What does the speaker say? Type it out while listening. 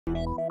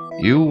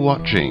You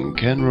watching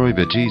Kenroy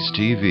Batiste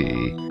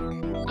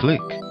TV.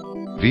 Click,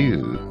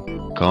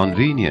 view,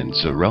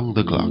 convenience around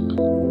the clock.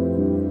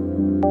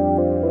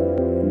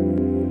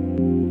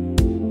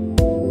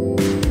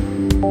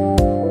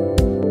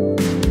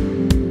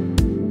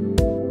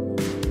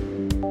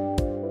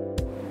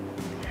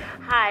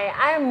 Hi,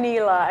 I'm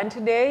Neela, and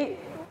today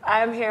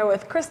I'm here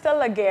with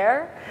Christel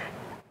Guerre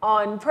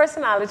on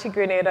Personality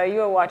Grenada.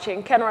 You are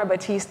watching Kenroy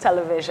Batiste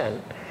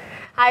Television.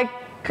 Hi,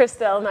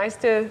 Christel. Nice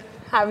to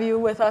have you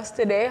with us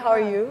today. How are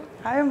you?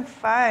 I'm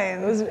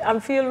fine. I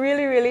feel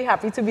really, really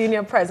happy to be in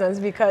your presence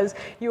because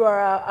you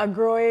are a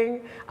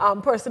growing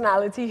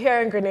personality here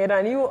in Grenada,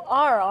 and you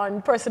are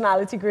on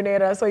Personality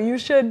Grenada, so you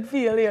should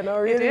feel, really,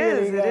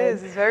 really good. It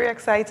is. It's very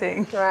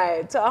exciting.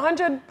 Right. So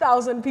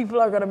 100,000 people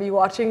are going to be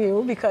watching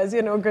you because,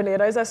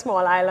 Grenada is a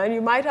small island.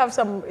 You might have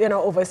some,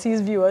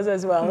 overseas viewers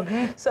as well.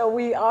 So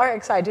we are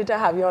excited to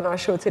have you on our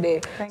show today.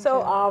 Thank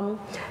you.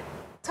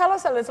 Tell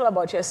us a little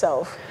about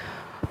yourself.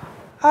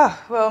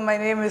 Well, my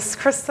name is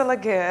Christel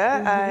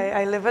Guerre.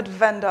 I live at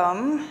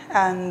Vendôme,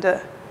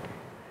 and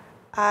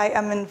I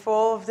am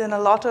involved in a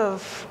lot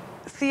of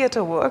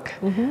theater work.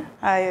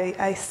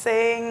 I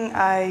sing,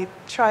 I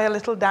try a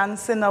little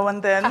dancing now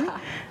and then,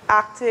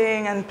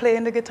 acting, and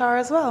playing the guitar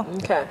as well.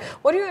 Okay.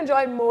 What do you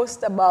enjoy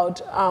most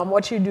about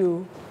what you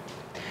do?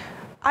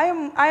 I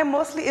am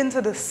mostly into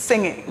the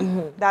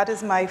singing. That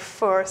is my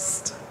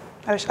first,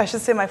 I should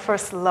say my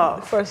first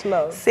love. First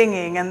love.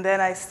 Singing, and then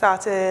I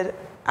started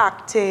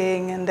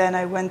acting, and then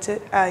I went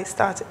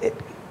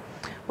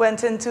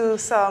into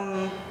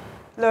some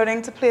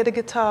learning to play the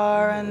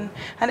guitar, and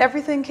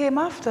everything came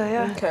after.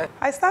 Yeah. Okay.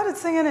 I started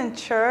singing in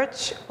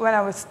church when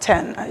I was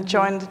 10. I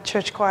joined the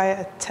church choir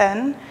at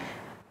 10,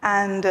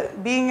 and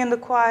being in the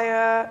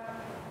choir,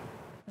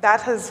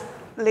 that has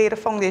laid a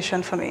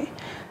foundation for me.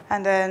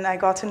 And then I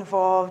got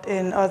involved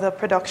in other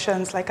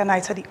productions, like A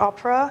Night at the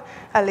Opera.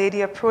 A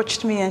lady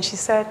approached me and she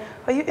said,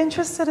 "Are you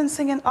interested in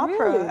singing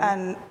opera?" Really?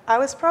 And I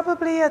was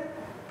probably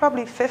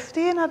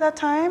 15 at that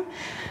time.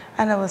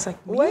 And I was like,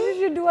 "Me?" Where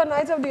did you do A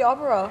Night of the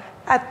Opera?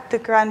 At the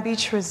Grand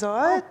Beach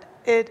Resort.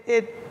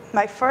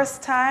 My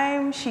first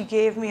time, she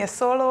gave me a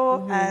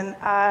solo, and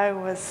I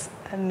was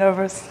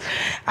nervous.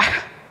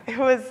 It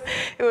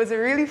was a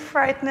really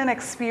frightening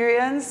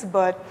experience,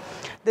 but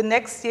the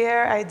next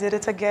year I did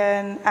it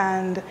again,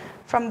 and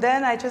from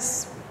then I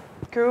just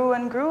grew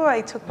and grew.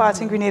 I took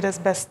part in Grenada's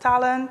Best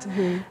Talent,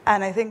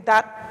 and I think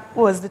that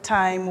was the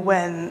time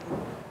when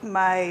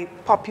my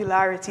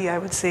popularity, I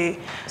would say,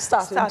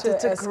 started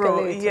to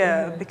grow.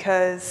 Yeah,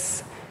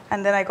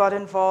 and then I got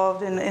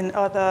involved in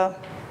other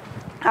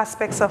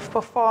aspects of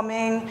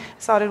performing,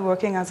 started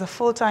working as a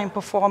full-time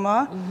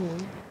performer.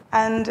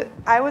 And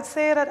I would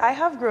say that I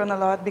have grown a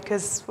lot,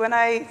 because when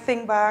I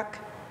think back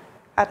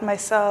at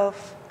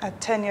myself at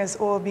 10 years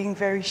old, being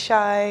very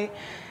shy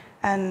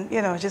and,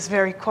 just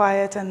very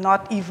quiet and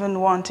not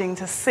even wanting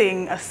to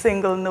sing a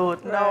single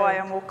note. Right. Now I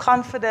am more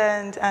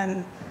confident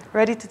and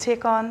ready to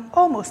take on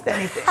almost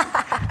anything.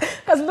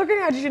 Because looking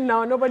at you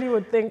now, nobody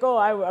would think, oh,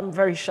 I'm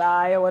very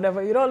shy or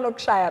whatever. You don't look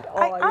shy at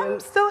all. I'm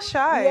still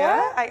shy,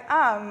 yeah? I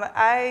am.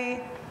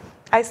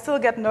 I still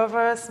get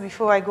nervous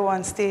before I go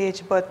on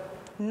stage, but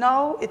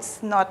now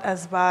it's not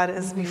as bad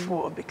as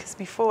before, because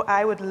before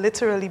I would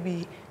literally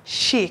be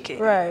shaking.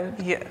 Right.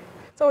 Yeah.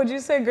 So would you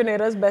say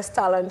Grenada's Best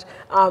Talent,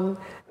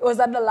 was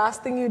that the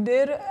last thing you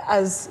did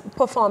as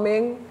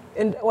performing,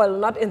 well,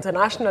 not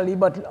internationally,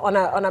 but on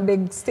a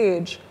big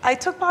stage? I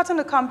took part in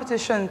the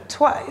competition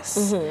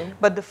twice,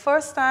 but the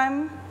first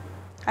time,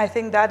 I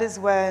think that is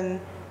when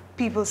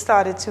people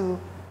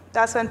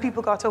that's when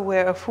people got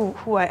aware of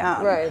who I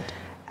am. Right.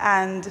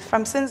 And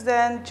since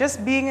then,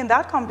 just being in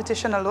that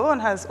competition alone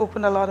has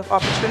opened a lot of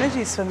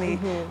opportunities for me,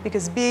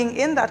 because being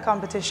in that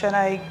competition,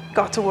 I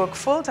got to work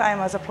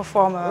full-time as a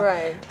performer.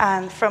 Right.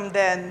 And from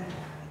then,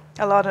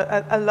 a lot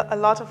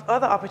of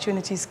other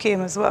opportunities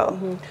came as well.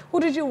 Who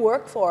did you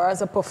work for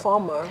as a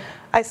performer?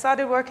 I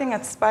started working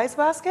at Spice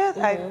Basket.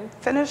 I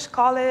finished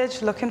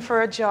college looking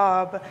for a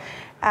job,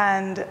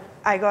 and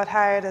I got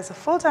hired as a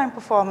full-time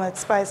performer at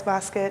Spice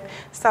Basket,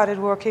 started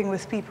working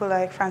with people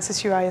like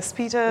Francis Urias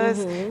Peters,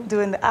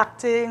 doing the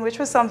acting, which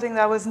was something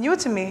that was new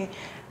to me.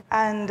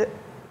 And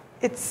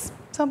it's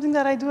something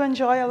that I do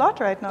enjoy a lot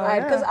right now.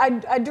 Right, because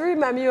I do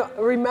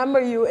remember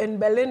you in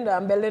Belinda.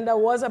 And Belinda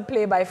was a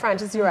play by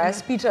Francis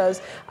Urias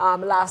Peters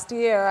last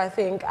year, I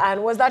think.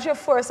 And was that your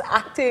first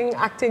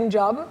acting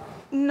job?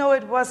 No,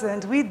 it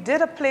wasn't. We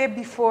did a play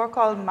before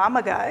called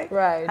Mama Guy.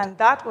 Right. And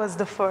that was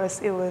the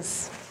first. It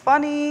was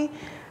funny.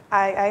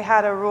 I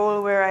had a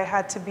role where I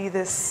had to be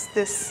this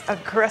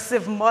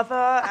aggressive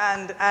mother,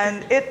 and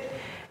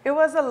it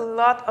was a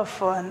lot of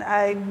fun.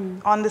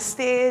 On the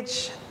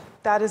stage,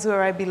 that is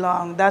where I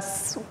belong.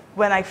 That's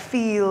when I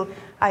feel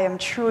I am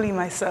truly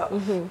myself.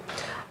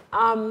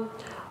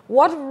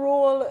 What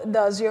role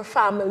does your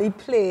family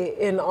play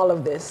in all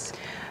of this?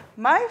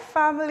 My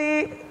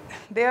family,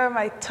 they are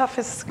my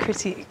toughest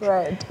critique.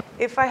 Right.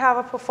 If I have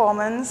a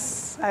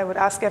performance, I would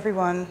ask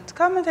everyone to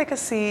come and take a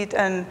seat,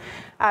 and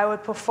I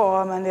would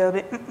perform, and they'll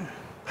be,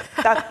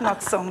 that's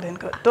not sounding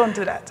good. Don't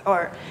do that.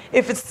 Or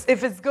if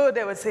it's good,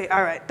 they would say,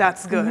 all right,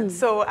 that's good.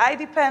 So I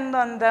depend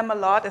on them a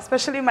lot,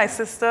 especially my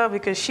sister,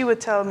 because she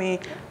would tell me,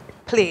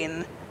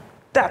 plain,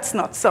 that's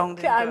not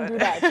sounding Can't good. do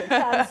that. You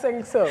can't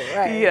sing so,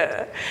 right?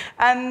 Yeah.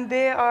 And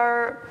they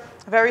are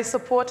very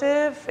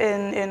supportive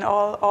in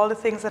all the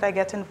things that I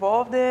get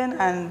involved in.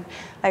 And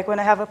like when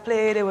I have a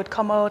play, they would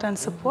come out and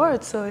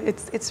support. So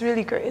it's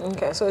really great.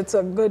 Okay, so it's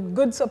a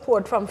good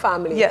support from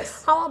family.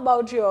 Yes. How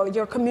about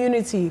your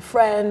community,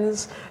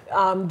 friends?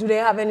 Do they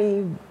have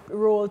any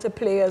role to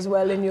play as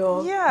well in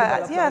your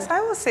development? Yes,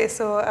 I would say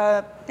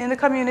so. In the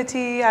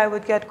community, I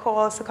would get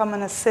calls to come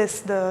and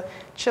assist the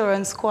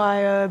children's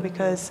choir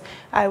because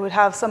I would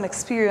have some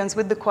experience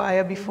with the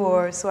choir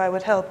before, so I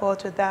would help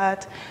out with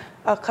that.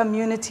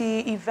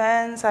 Community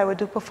events, I would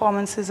do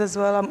performances as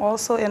well. I'm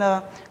also in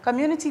a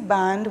community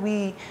band.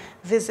 We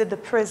visit the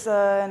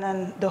prison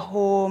and the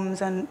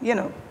homes and, you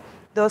know,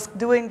 those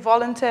doing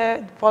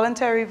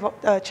voluntary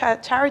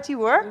charity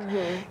work,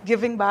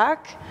 giving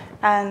back.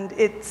 And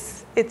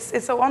it's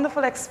a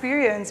wonderful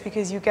experience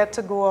because you get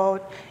to go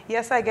out.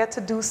 Yes, I get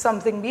to do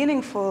something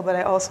meaningful, but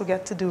I also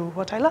get to do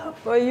what I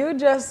love. Well, you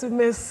just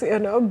miss, you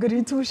know,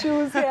 goody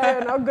two-shoes here,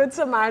 you know, good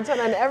Samaritan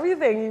and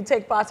everything. You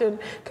take part in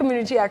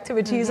community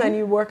activities and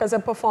you work as a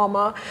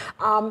performer.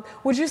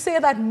 Would you say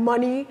that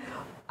money,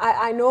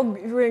 I know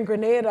you're in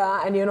Grenada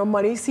and, you know,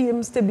 money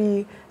seems to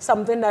be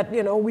something that,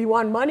 you know, we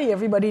want money,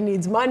 everybody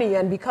needs money.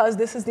 And because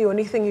this is the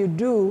only thing you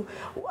do,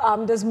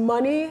 does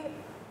money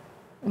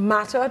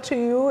matter to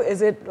you?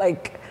 Is it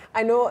like,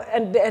 I know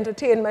in the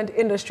entertainment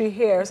industry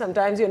here,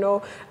 sometimes, you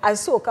know, as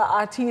soca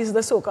artists, the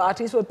soca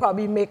artists would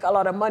probably make a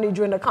lot of money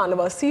during the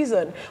carnival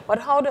season. But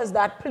how does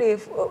that play,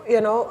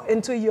 you know,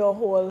 into your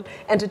whole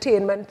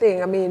entertainment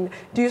thing? I mean,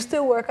 do you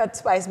still work at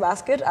Spice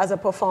Basket as a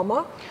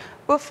performer?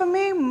 Well, for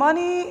me,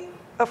 money,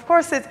 of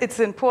course,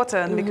 it's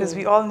important because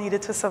we all need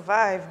it to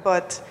survive.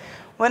 But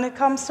when it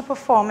comes to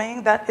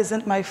performing, that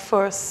isn't my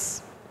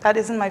first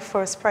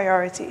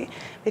priority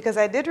because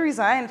I did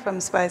resign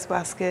from Spice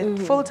Basket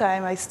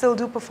full-time. I still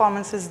do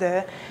performances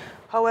there.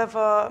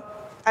 However,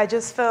 I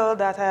just felt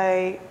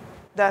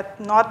that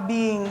not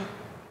being,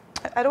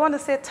 I don't want to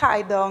say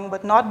tied down,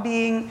 but not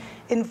being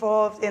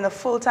involved in a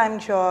full-time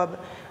job,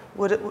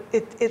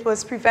 it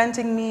was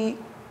preventing me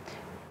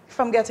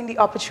from getting the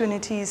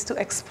opportunities to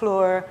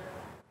explore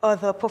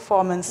other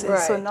performances. Right.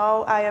 So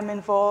now I am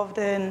involved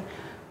in,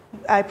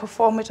 I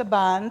perform with a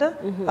band,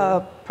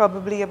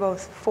 probably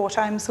about 4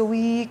 times a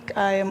week.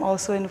 I am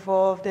also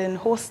involved in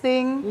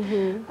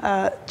hosting,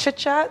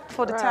 chit-chat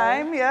for the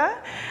time,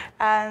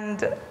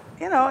 And,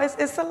 you know,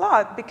 it's a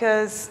lot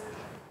because,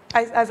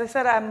 as I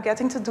said, I'm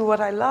getting to do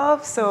what I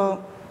love,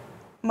 so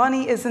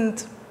money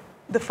isn't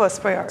the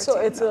first priority. So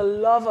it's a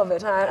love of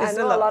it. I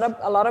know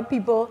a lot of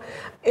people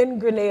in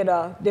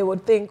Grenada, they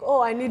would think,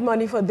 oh, I need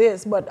money for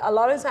this. But a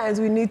lot of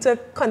times we need to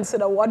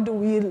consider what do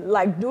we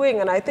like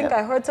doing. And I think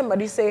I heard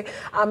somebody say,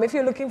 if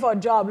you're looking for a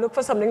job, look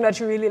for something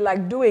that you really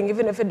like doing,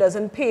 even if it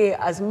doesn't pay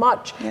as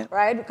much,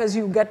 right? Because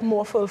you get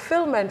more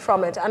fulfillment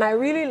from it. And I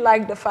really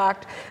like the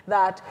fact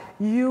that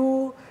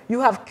you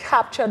have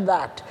captured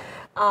that.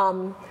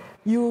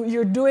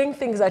 You're doing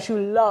things that you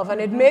love,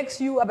 and it makes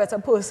you a better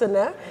person.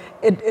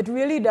 It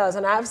really does,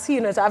 and I've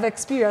seen it. I've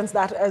experienced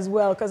that as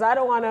well, because I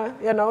don't want to,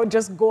 you know,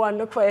 just go and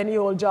look for any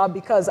old job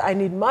because I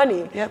need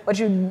money. But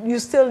you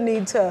still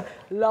need to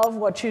love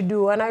what you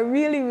do, and I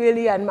really,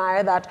 really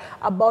admire that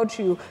about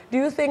you. Do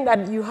you think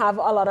that you have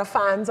a lot of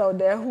fans out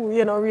there who,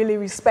 you know, really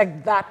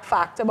respect that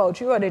fact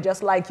about you, or they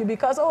just like you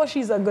because, oh,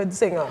 she's a good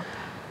singer?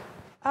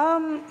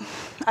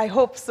 I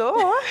hope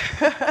so.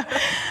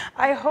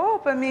 I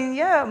hope. I mean,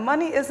 yeah,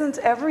 money isn't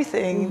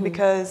everything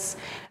because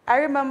I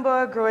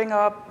remember growing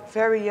up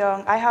very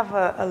young. I have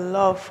a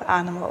love for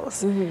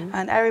animals.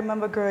 And I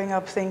remember growing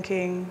up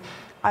thinking,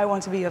 I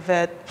want to be a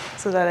vet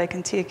so that I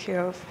can take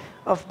care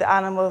of the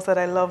animals that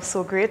I love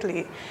so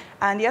greatly.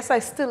 And yes, I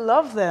still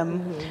love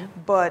them,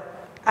 but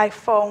I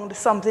found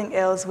something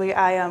else where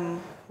I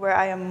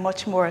am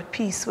much more at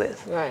peace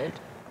with. Right.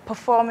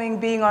 Performing,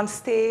 being on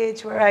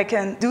stage where I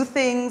can do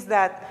things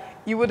that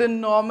you wouldn't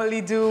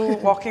normally do,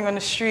 walking on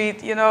the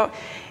street, you know.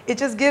 It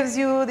just gives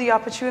you the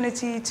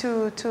opportunity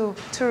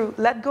to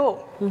let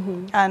go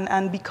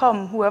and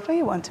become whoever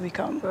you want to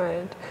become.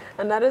 Right.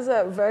 And that is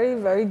a very,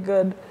 very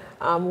good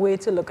way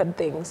to look at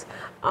things.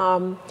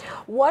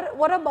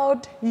 What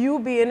about you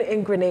being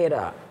in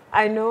Grenada?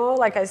 I know,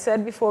 like I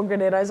said before,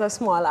 Grenada is a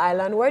small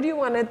island. Where do you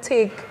want to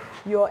take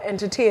your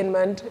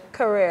entertainment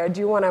career? Do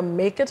you want to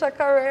make it a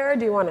career?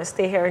 Do you want to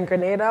stay here in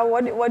Grenada?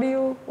 What do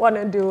you want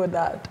to do with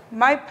that?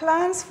 My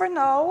plans for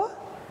now,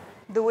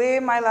 the way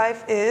my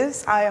life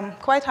is, I am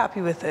quite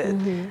happy with it.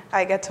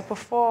 I get to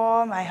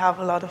perform. I have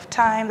a lot of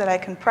time that I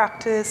can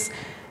practice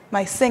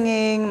my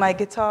singing, my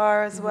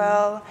guitar as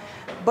well.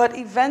 But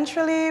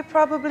eventually,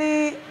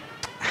 probably,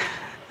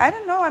 I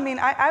don't know. I mean,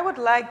 I would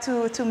like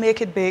to make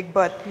it big,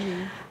 but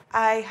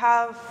I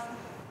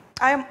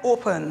am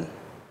open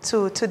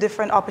to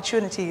different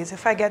opportunities.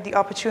 If I get the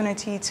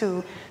opportunity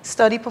to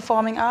study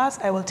performing arts,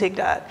 I will take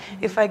that.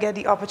 If I get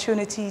the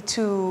opportunity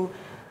to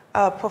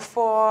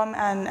perform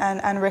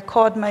and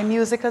record my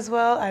music as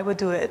well, I would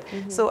do it.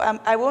 So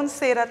I won't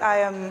say that I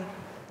am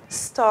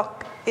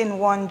stuck in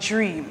one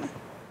dream.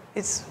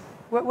 It's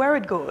where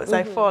it goes,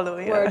 I follow.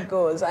 Yeah. Where it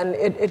goes, and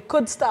it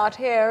could start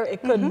here.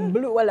 It could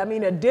bloom. Well, I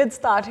mean, it did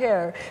start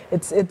here.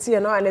 It's you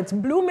know, and it's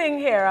blooming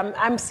here.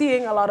 I'm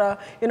seeing a lot of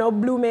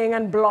blooming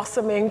and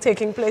blossoming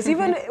taking place.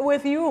 Even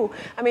with you,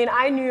 I mean,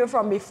 I knew you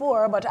from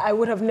before, but I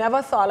would have never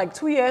thought, like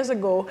 2 years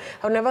ago,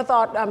 I never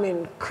thought. I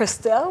mean,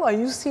 Christel, are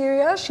you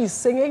serious? She's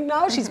singing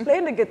now. She's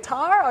playing the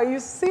guitar. Are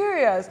you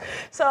serious?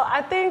 So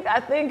I think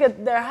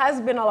there has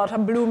been a lot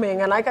of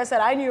blooming, and like I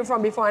said, I knew you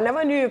from before. I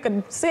never knew you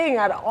could sing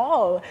at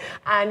all,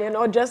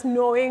 and just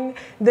knowing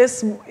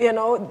this,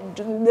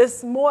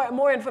 this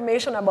more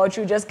information about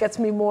you just gets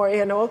me more,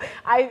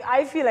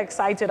 I feel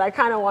excited. I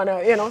kind of want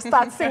to,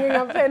 start singing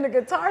and playing the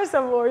guitar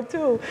some more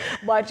too.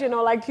 But,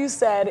 like you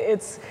said,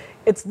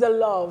 it's the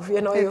love,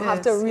 you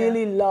have to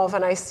really love.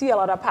 And I see a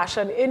lot of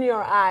passion in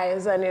your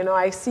eyes. And,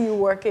 I see you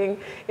working,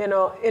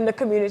 in the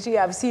community.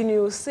 I've seen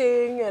you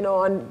sing,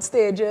 on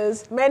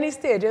stages, many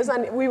stages.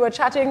 And we were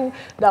chatting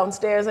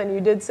downstairs and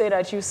you did say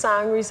that you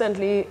sang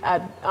recently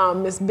at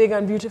Miss Big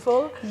and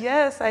Beautiful.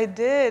 Yes, I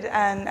did.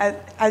 And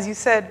as you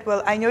said,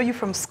 well, I know you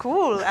from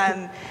school.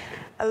 And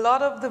a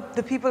lot of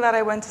the people that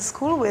I went to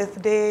school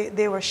with,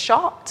 they were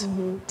shocked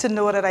to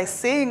know that I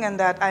sing and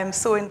that I'm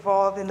so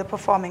involved in the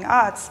performing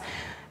arts.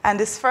 And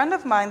this friend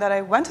of mine that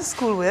I went to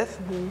school with,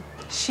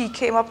 she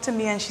came up to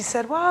me and she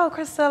said, "Wow,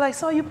 Christel, I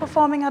saw you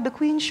performing at the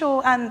Queen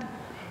Show." And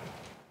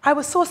I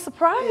was so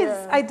surprised.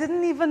 Yeah. I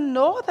didn't even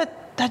know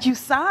that you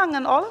sang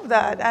and all of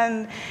that.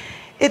 And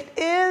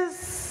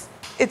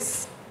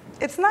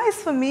it's nice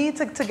for me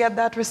to get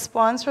that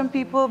response from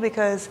people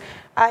because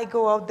I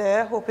go out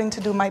there hoping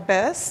to do my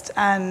best.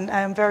 And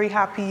I'm very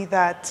happy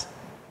that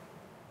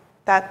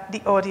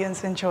the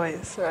audience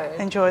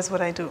enjoys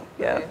what I do.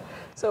 Yeah. Right.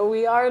 So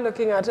we are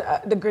looking at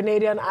the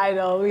Grenadian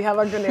idol. We have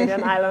a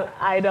Grenadian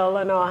idol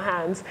in our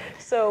hands.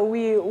 So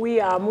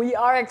we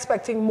are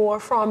expecting more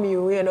from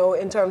you,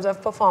 in terms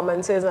of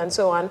performances and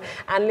so on.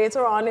 And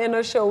later on in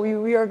the show,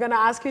 we are going to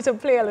ask you to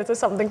play a little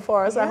something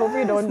for us. Yes, I hope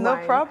you don't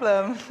mind. No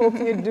problem. Hope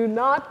you do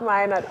not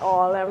mind at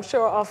all. I'm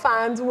sure our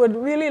fans would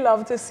really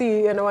love to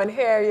see, and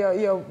hear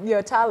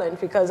your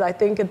talent because I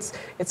think it's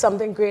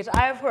something great.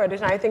 I have heard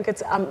it and I think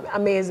it's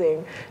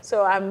amazing.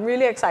 So I'm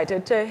really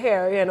excited to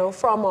hear,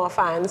 from our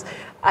fans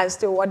as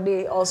to what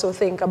they also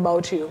think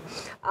about you.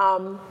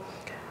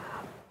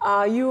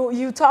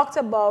 You talked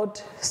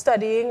about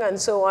studying and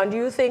so on. Do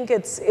you think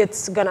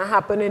it's gonna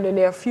happen in the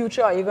near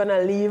future? Are you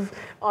gonna leave,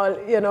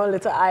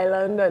 Little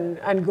Island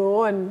and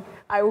go? And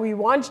we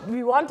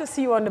want to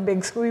see you on the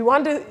big screen.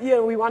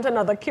 We want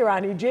another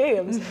Kirani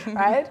James,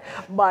 right?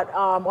 But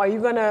are you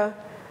gonna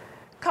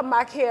come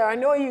back here? I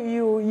know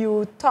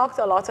you talked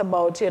a lot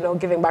about,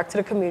 giving back to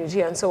the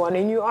community and so on,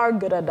 and you are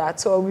good at that.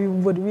 So we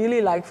would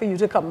really like for you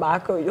to come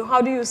back.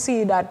 How do you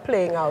see that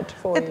playing out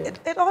for you?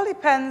 It all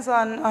depends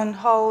on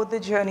how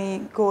the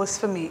journey goes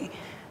for me,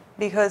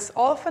 because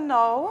all for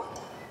now,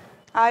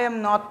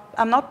 I'm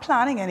not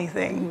planning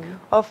anything.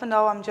 All for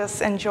now, I'm just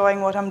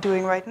enjoying what I'm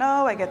doing right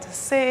now. I get to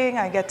sing,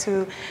 I get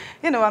to,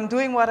 I'm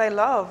doing what I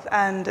love.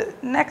 And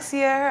next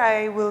year,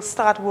 I will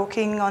start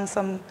working on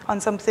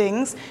some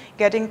things,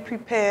 getting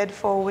prepared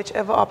for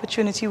whichever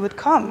opportunity would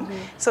come.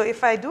 So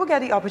if I do get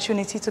the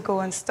opportunity to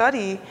go and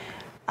study,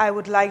 I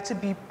would like to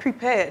be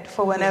prepared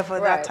for whenever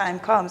that time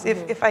comes.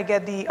 If I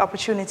get the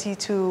opportunity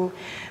to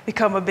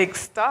become a big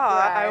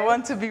star, I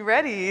want to be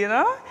ready,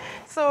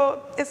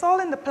 So it's all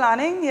in the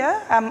planning,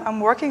 yeah. I'm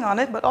working on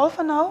it, but all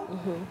for now,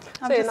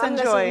 I'm just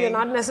enjoying. You're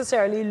not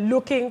necessarily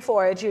looking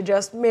for it, you're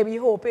just maybe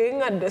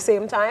hoping at the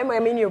same time. I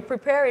mean, you're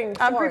preparing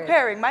for I'm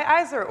preparing. My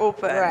eyes are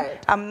open.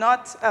 Right. I'm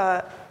not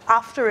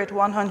after it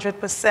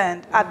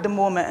 100% at the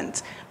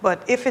moment,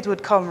 but if it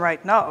would come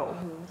right now,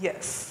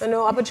 yes.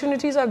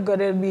 Opportunities are good.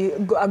 It'll be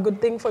a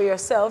good thing for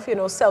yourself,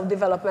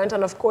 self-development,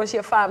 and of course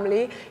your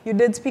family. You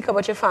did speak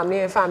about your family.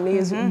 Your family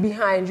is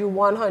behind you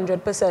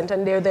 100%,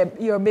 and they're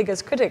your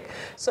biggest critic.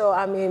 So,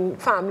 I mean,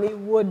 family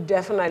would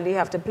definitely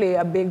have to play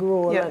a big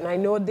role, and I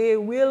know they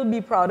will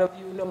be proud of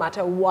you no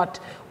matter what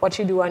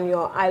you do, and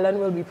your island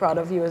will be proud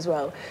of you as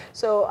well.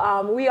 So,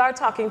 we are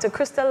talking to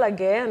Christel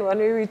again, and when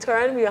we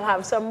return, we'll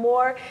have some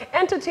more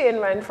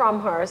entertainment from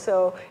her.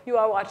 So, you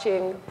are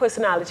watching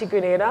Personality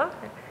Grenada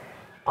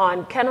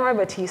on Kenroy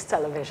Batiste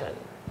Television.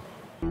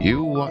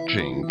 You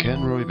watching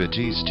Kenroy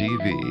Batiste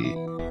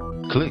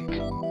TV. Click,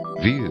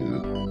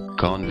 view,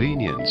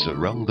 convenience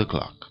around the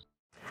clock.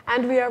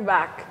 And we are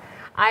back.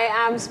 I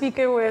am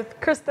speaking with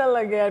Christel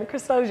again.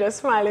 Christel just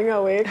smiling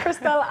away.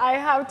 Christel, I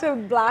have to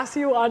blast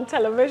you on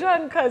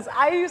television because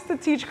I used to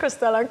teach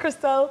Christel, and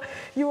Christel,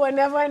 you were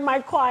never in my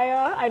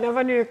choir. I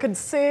never knew you could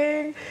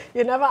sing.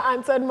 You never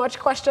answered much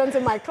questions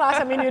in my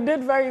class. I mean, you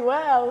did very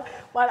well,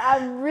 but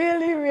I'm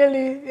really,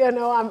 really,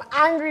 I'm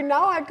angry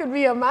now. I could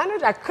be your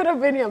manager. I could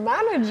have been your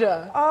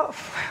manager.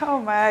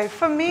 Oh my.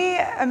 For me,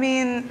 I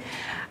mean,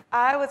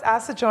 I was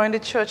asked to join the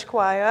church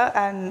choir,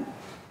 and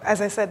as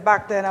I said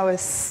back then, I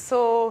was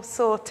so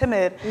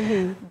timid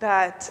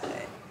that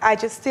I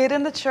just stayed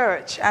in the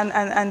church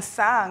and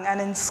sang.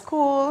 And in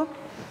school,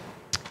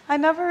 I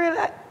never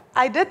really,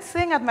 I did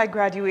sing at my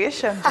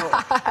graduation though,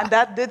 and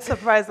that did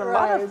surprise a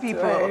lot of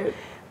people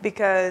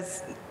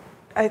because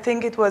I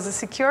think it was a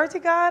security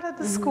guard at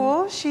the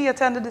school. She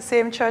attended the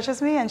same church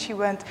as me, and she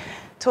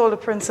told the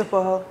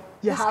principal,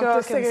 this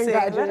girl can sing,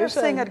 let her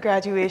sing at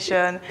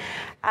graduation.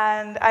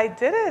 And I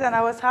did it, and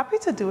I was happy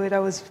to do it. I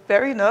was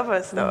very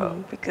nervous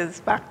though,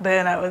 because back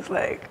then I was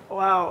like,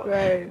 wow.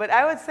 But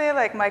I would say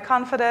like my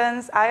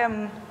confidence, I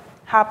am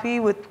happy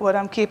with what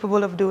I'm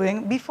capable of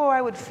doing. Before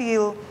I would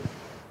feel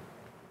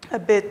a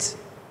bit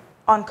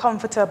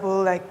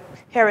uncomfortable, like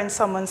hearing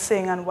someone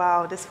sing and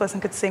wow, this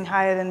person could sing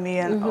higher than me,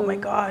 and oh my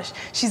gosh,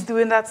 she's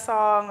doing that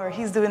song or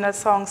he's doing that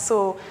song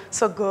so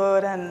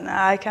good, and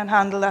I can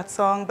handle that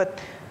song. But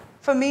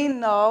for me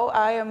now,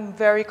 I am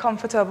very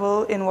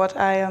comfortable in what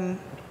I am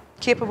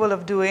capable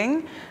of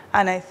doing,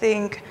 and I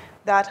think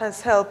that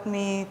has helped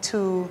me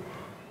to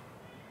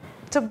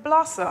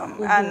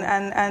blossom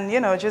and you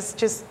know,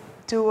 just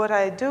do what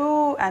I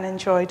do and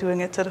enjoy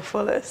doing it to the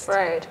fullest.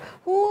 Right.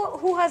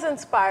 Who has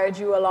inspired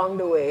you along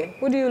the way?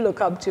 Who do you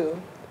look up to?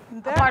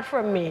 Apart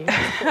from me.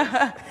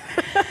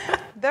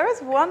 There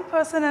is one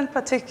person in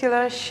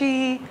particular.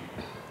 She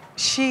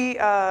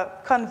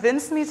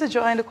convinced me to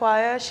join the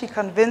choir. She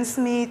convinced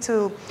me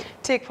to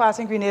take part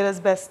in Grenada's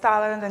Best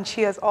Talent, and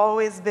she has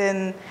always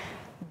been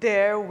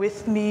there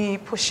with me,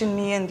 pushing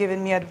me and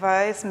giving me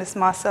advice, Miss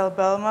Marcel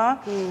Belma.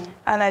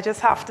 And I just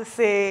have to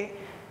say,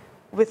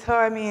 with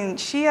her, I mean,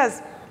 she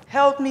has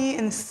helped me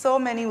in so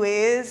many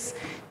ways,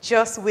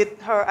 just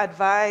with her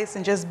advice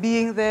and just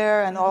being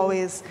there and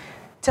always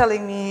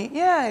telling me,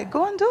 yeah,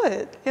 go and do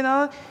it. You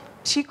know,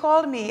 she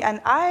called me,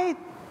 and I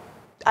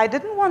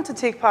didn't want to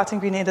take part in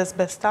Grenada's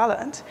Best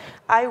Talent.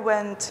 I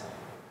went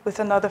with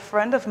another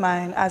friend of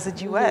mine as a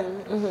duet,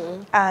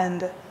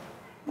 and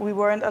we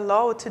weren't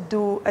allowed to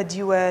do a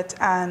duet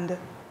and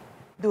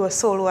do a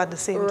solo at the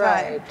same time.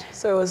 Right,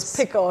 so it was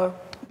pick or...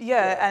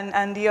 Yeah,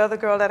 and the other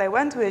girl that I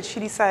went with, she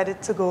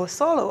decided to go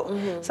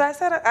solo. So I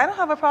said, I don't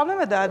have a problem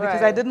with that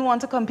because I didn't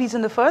want to compete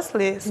in the first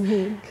place.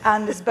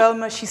 And Miss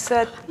Belma, she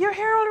said, you're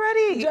here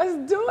already.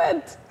 Just do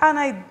it. And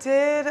I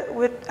did.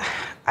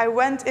 I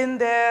went in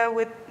there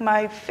with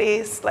my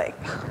face like,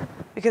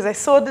 because I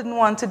so didn't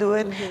want to do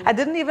it. I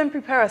didn't even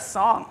prepare a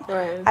song.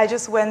 I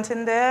just went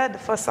in there. The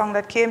first song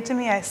that came to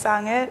me, I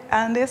sang it,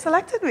 and they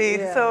selected me.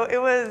 So it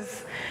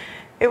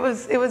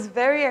was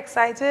very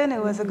exciting.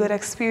 It was a good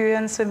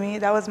experience for me.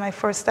 That was my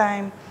first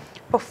time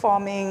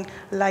performing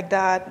like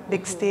that,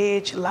 big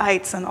stage,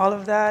 lights, and all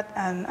of that,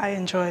 and I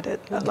enjoyed it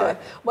a lot.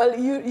 Well,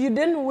 you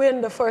didn't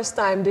win the first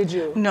time, did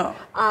you? No.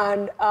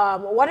 And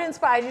what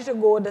inspired you to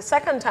go the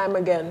second time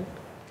again?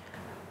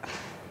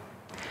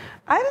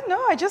 I don't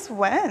know. I just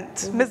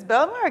went. Miss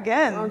Belma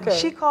again.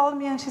 She called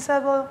me and she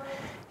said, well,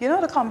 you know,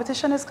 the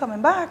competition is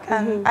coming back.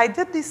 And I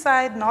did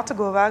decide not to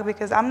go back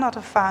because I'm not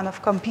a fan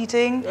of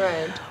competing.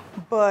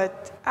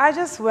 But I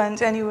just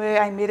went anyway.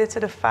 I made it to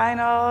the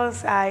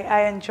finals.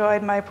 I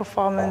enjoyed my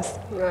performance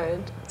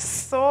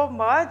so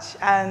much,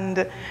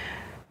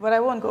 but I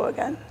won't go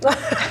again.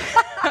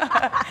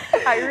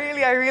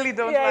 I really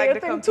don't like the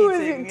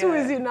competing. Too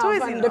easy now. Too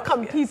easy the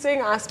competing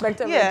aspect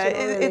of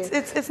it.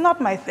 It's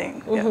not my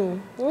thing.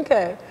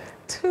 Okay.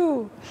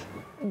 2,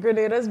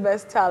 Grenada's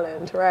Best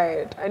Talent,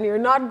 right? And you're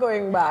not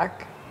going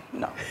back.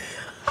 No.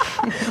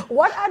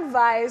 What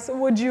advice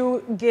would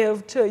you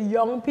give to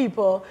young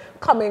people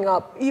coming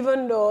up,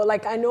 even though,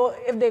 like, I know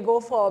if they go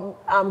for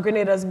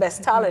Grenada's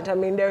Best Talent, I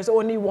mean, there's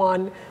only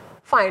one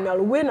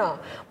final winner,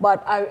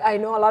 but I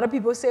know a lot of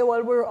people say,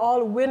 well, we're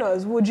all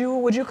winners. Would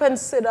you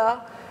consider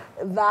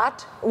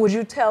that? Would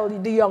you tell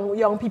the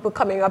young people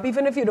coming up,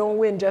 even if you don't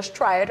win, just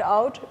try it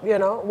out? You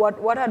know,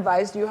 what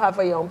advice do you have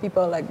for young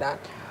people like that?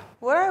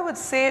 What I would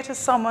say to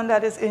someone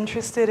that is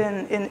interested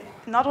in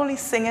not only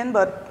singing,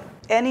 but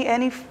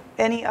any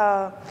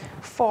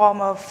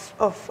form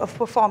of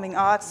performing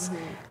arts,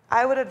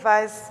 I would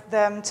advise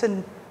them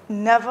to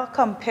never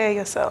compare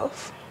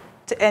yourself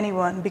to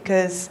anyone,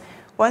 because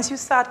once you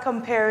start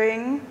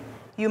comparing,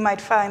 you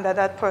might find that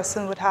that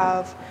person would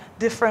have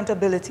different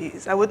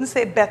abilities. I wouldn't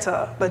say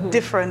better, but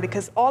different,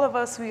 because all of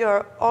us, we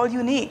are all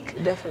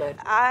unique. Definitely.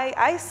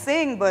 I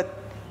sing, but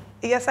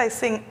yes, I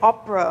sing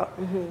opera,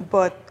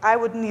 but I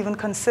wouldn't even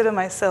consider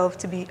myself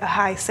to be a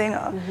high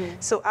singer.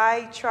 So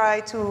I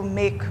try to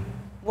make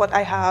what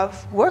I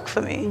have work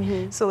for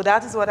me. So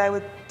that is what I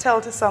would tell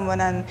to someone,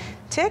 and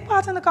take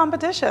part in the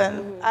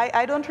competition.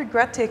 I don't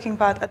regret taking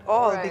part at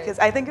all, because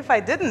I think if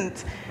I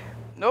didn't,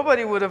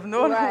 nobody would have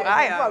known who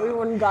I am. Probably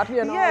wouldn't got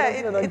you.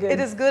 It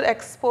is good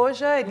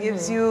exposure. It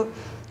gives you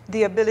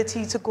the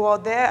ability to go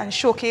out there and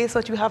showcase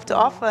what you have to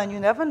offer, and you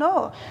never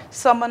know.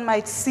 Someone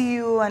might see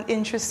you and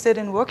interested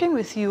in working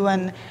with you,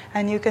 and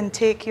you can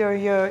take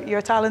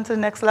your talent to the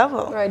next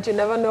level. Right, you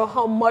never know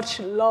how much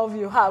love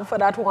you have for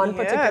that one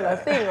particular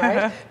thing,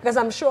 right? Because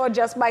I'm sure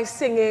just by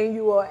singing,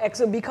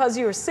 because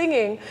you're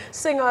singing,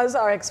 singers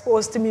are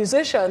exposed to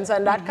musicians,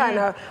 and that kind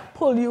of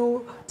pull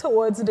you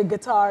towards the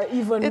guitar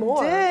even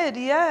more. It did,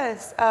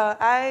 yes.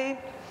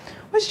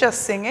 was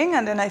just singing,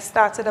 and then I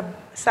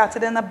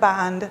started in a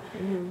band.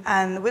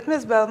 And with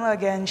Miss Belma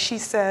again, she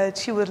said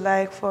she would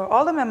like for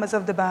all the members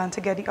of the band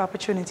to get the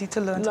opportunity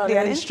to learn to play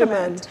an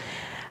instrument.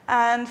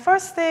 And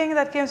first thing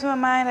that came to my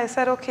mind, I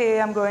said, okay,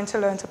 I'm going to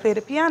learn to play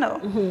the piano.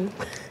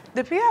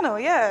 The piano,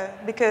 yeah,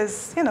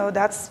 because, you know,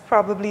 that's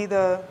probably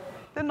the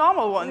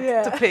normal one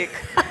to pick.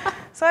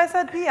 So I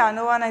said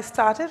piano, and I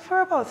started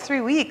for about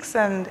 3 weeks,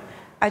 and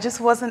I just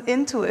wasn't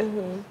into it.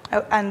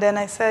 And then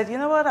I said, you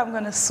know what, I'm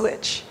going to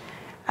switch.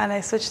 And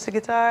I switched to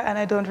guitar, and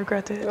I don't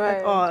regret it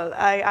at all.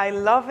 I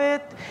love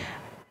it.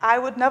 I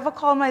would never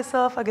call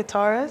myself a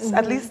guitarist,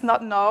 at least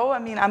not now. I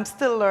mean, I'm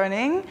still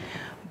learning,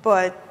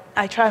 but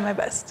I try my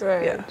best.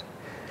 Yeah.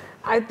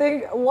 I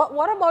think,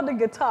 what about the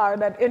guitar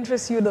that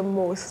interests you the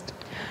most?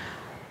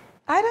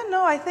 I don't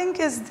know. I think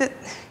is that,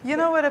 you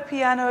know, with a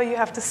piano, you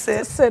have to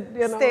sit,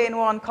 you know, stay in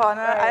one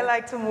corner. I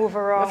like to move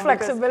around. The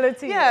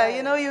flexibility. Because,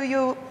 you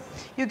know,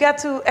 you get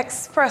to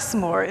express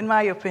more, in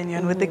my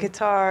opinion, with the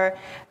guitar,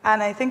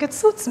 and I think it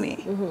suits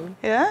me.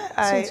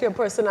 Suits your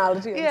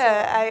personality.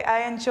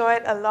 I enjoy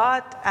it a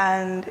lot,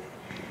 and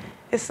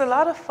it's a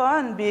lot of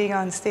fun being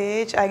on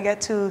stage. I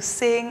get to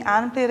sing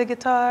and play the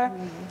guitar,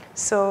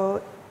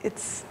 so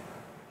it's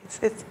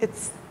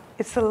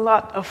a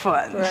lot of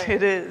fun.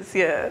 It is,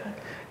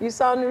 You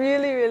sound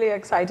really, really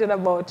excited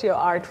about your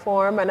art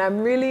form, and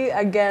I'm really,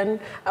 again,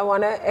 I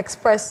want to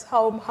express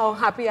how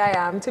happy I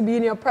am to be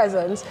in your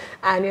presence.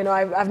 And, you know,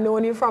 I've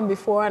known you from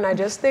before, and I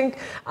just think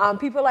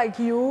people like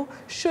you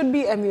should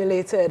be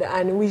emulated,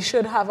 and we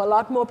should have a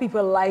lot more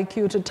people like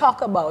you to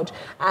talk about.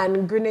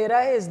 And Grenada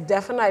is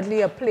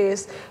definitely a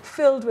place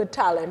filled with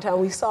talent, and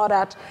we saw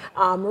that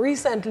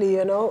recently,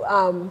 you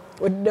know,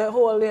 with the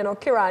whole, you know,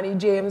 Kirani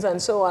James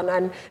and so on.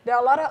 And there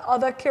are a lot of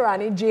other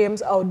Kirani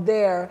James out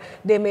there.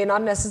 They may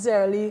not necessarily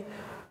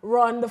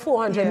run the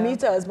 400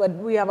 meters, but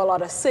we have a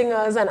lot of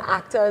singers and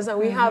actors, and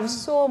we have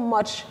so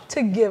much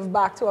to give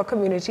back to our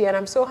community, and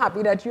I'm so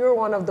happy that you're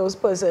one of those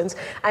persons,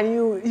 and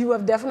you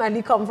have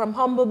definitely come from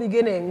humble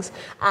beginnings,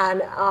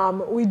 and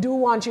we do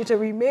want you to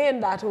remain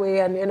that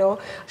way, and, you know,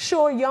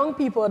 show young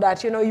people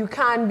that, you know, you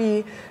can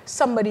be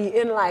somebody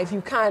in life.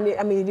 You can,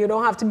 I mean, you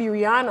don't have to be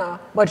Rihanna,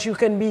 but you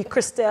can be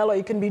Christel, or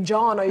you can be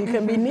John, or you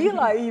can be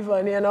Neela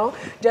even, you know.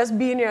 Just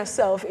being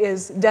yourself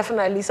is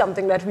definitely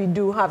something that we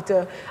do have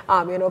to,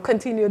 you know,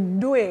 continue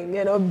doing,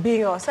 you know,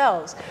 being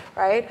ourselves,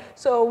 right?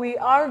 So we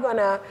are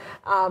gonna,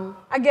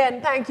 again,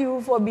 thank you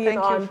for being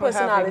on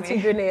Personality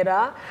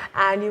Grenada,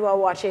 and you are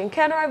watching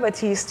Kenroy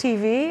Batiste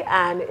TV,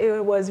 and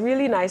it was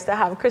really nice to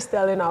have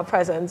Christel in our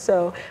presence.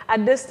 So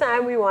at this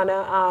time, we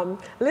wanna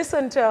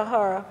listen to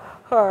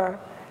her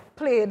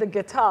play the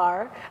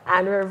guitar,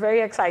 and we're very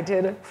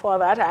excited for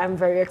that. I'm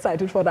very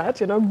excited for that,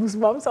 you know,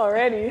 goosebumps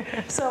already.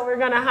 So we're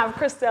gonna have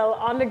Christel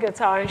on the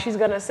guitar, and she's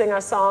gonna sing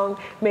a song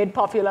made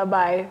popular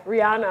by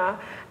Rihanna,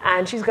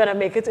 and she's gonna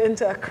make it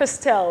into a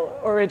Christel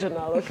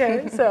original,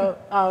 okay? So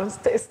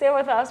stay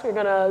with us. We're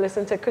gonna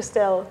listen to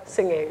Christel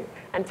singing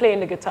and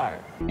playing the guitar.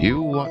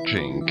 You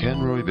watching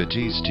Kenroy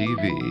Batiste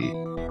TV.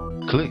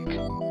 Click,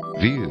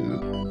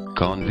 view,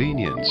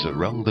 convenience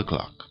around the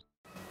clock.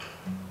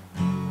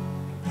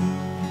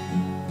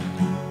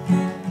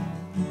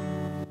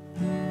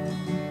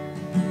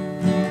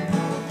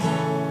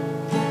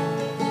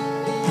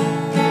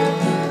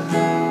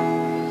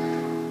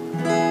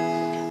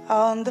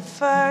 On the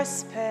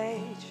first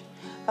page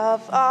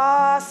of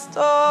our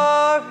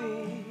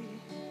story,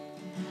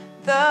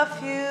 the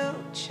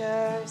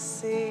future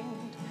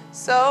seemed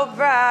so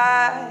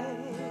bright.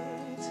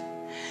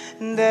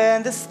 And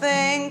then this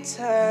thing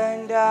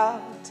turned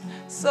out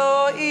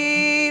so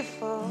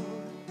evil.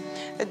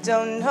 I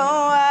don't know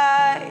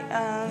why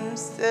I'm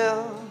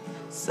still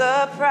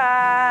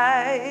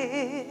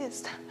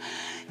surprised.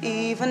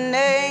 Even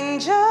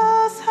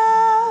angels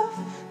have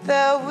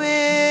their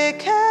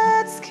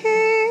wicked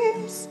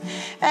schemes,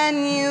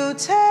 and you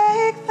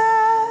take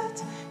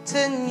that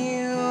to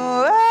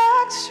new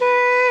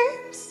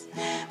extremes.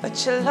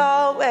 But you'll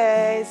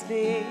always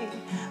be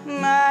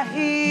my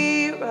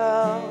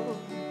hero,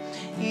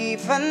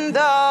 even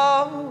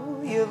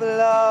though you've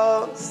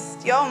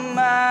lost your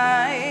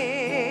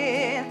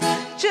mind.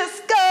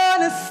 Just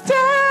gonna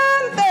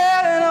stand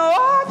there and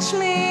watch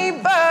me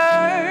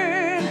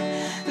burn,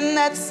 and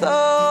that's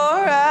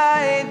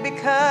alright,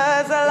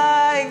 because I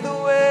like the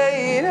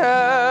way it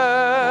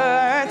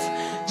hurts.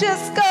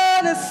 Just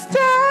gonna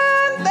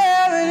stand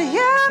there and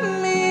hear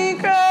me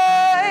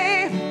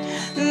cry,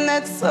 and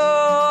that's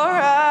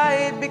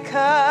alright,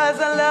 because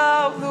I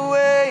love the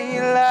way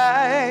you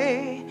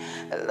lie.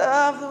 I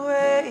love the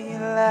way you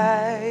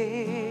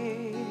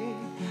lie.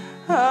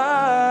 Oh,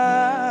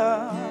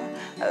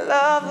 I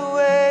love the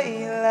way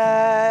you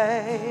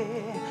lie.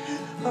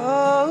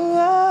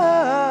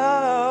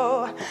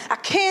 Oh, I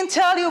can't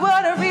tell you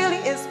what it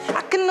really is.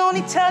 I can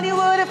only tell you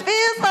what it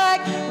feels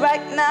like.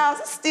 Right now,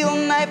 it's a steel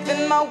knife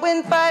in my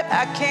windpipe.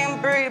 I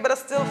can't breathe, but I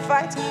still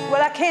fight.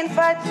 Well, I can't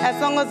fight as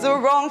long as the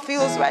wrong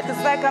feels right.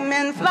 It's like I'm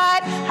in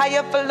flight, high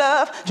up for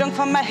love, drunk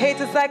from my hate.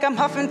 It's like I'm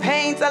huffing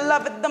pains. I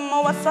love it the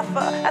more I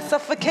suffer, I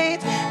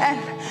suffocate. And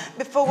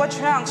before I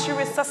drown, she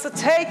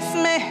resuscitates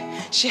me.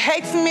 She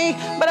hates me,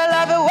 but I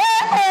love her.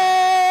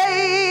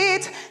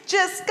 Wait,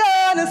 just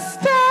gonna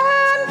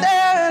stand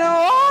there and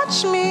watch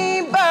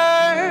me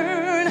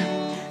burn.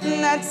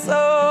 And that's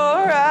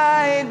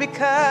alright,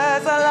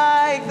 because I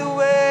like the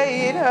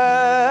way it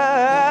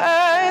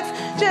hurts.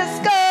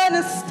 Just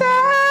gonna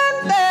stand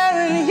there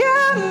and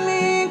hear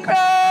me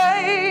cry.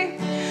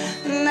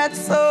 And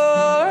that's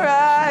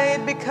alright,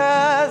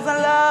 because I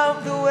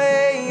love the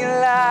way you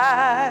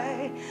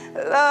lie. I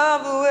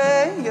love the way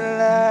you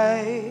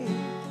lie.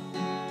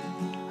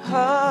 Oh,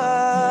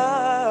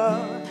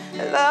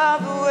 I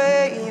love the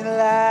way you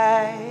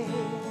lie.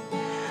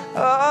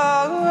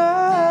 Oh,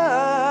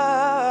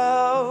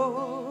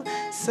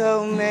 so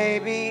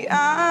maybe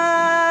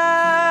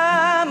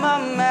I'm a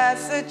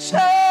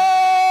masochist.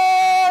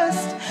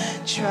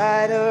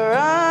 Try to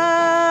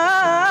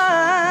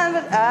run,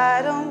 but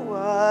I don't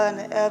want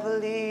to ever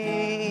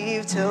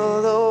leave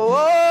till the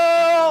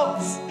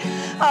walls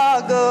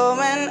are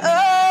going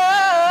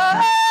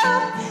up.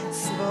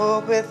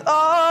 Smoke with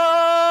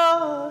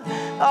all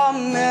our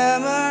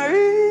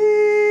memories.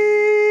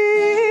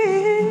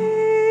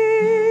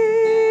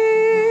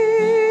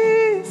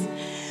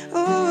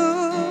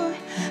 Ooh,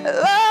 I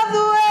love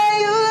the way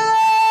you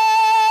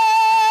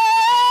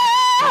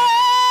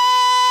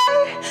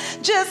lie.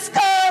 Just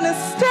gonna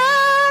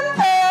stand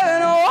there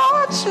and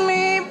watch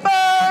me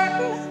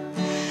burn.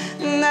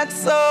 And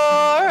that's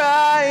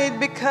alright,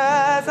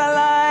 because I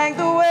like